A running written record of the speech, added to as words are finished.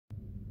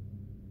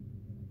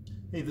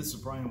Hey, this is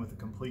Brian with The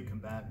Complete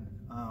Combatant.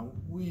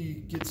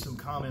 We get some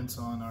comments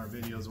on our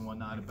videos and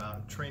whatnot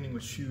about training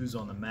with shoes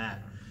on the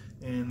mat.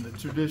 And the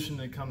tradition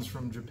that comes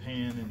from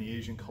Japan and the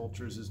Asian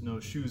cultures is no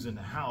shoes in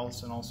the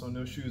house and also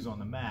no shoes on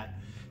the mat.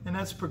 And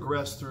that's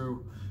progressed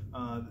through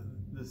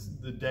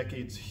the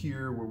decades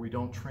here where we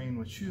don't train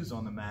with shoes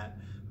on the mat.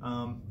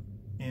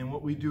 And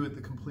what we do at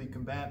The Complete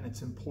Combatant,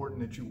 it's important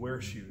that you wear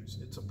shoes.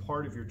 It's a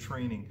part of your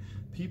training.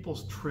 People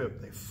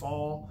trip, they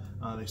fall,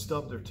 they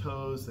stub their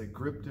toes, they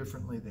grip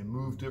differently, they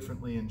move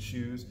differently in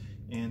shoes.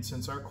 And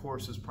since our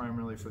course is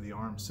primarily for the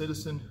armed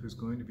citizen who's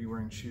going to be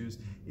wearing shoes,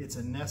 it's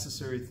a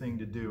necessary thing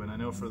to do. And I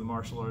know for the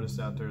martial artists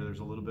out there, there's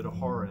a little bit of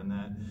horror in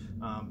that.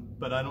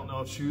 But I don't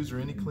know if shoes are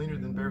any cleaner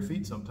than bare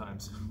feet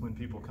sometimes when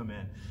people come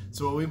in.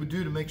 So what we would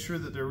do to make sure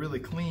that they're really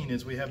clean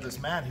is we have this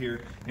mat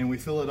here and we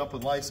fill it up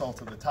with Lysol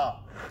to the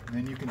top. And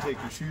then you can take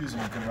your shoes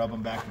and you can rub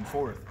them back and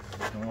forth.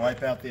 And we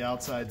wipe out the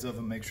outsides of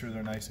them, make sure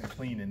they're nice and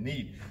clean and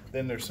neat.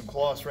 Then there's some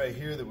cloths right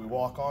here that we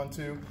walk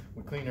onto.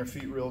 We clean our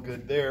feet real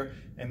good there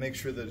and make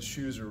sure that the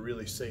shoes are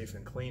really safe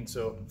and clean.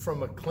 So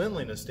from a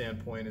cleanliness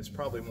standpoint, it's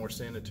probably more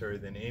sanitary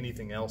than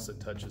anything else that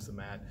touches the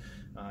mat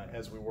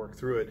as we work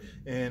through it.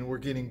 And we're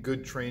getting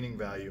good training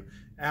value.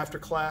 After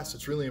class,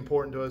 it's really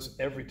important to us.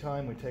 Every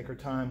time we take our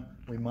time,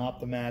 we mop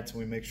the mats and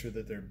we make sure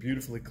that they're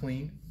beautifully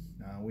clean.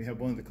 We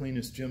have one of the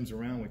cleanest gyms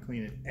around. We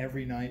clean it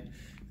every night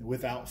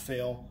without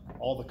fail.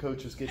 All the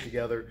coaches get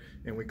together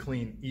and we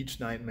clean each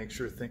night and make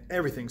sure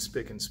everything's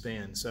spick and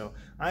span. So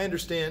I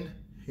understand,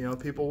 you know,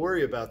 people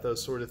worry about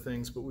those sort of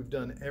things, but we've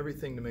done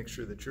everything to make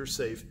sure that you're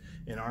safe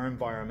in our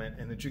environment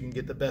and that you can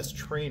get the best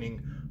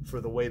training for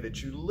the way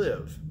that you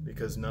live,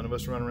 because none of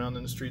us run around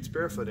in the streets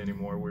barefoot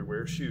anymore. We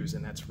wear shoes,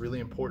 and that's really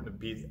important to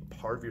be a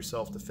part of your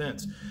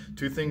self-defense.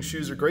 Two things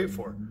shoes are great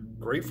for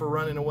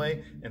running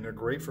away, and they're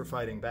great for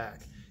fighting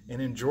back.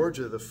 And in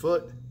Georgia, the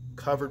foot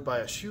covered by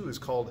a shoe is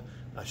called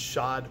a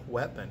shod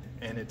weapon,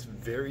 and it's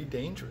very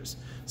dangerous.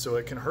 So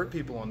it can hurt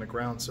people on the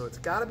ground. So it's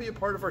got to be a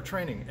part of our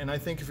training. And I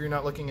think if you're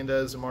not looking into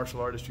it as a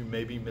martial artist, you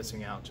may be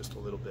missing out just a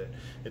little bit.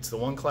 It's the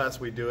one class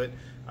we do it,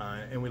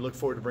 and we look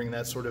forward to bringing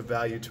that sort of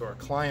value to our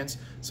clients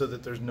so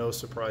that there's no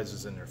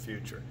surprises in their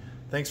future.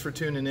 Thanks for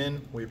tuning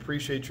in. We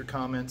appreciate your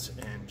comments,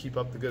 and keep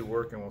up the good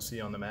work, and we'll see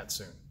you on the mat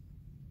soon.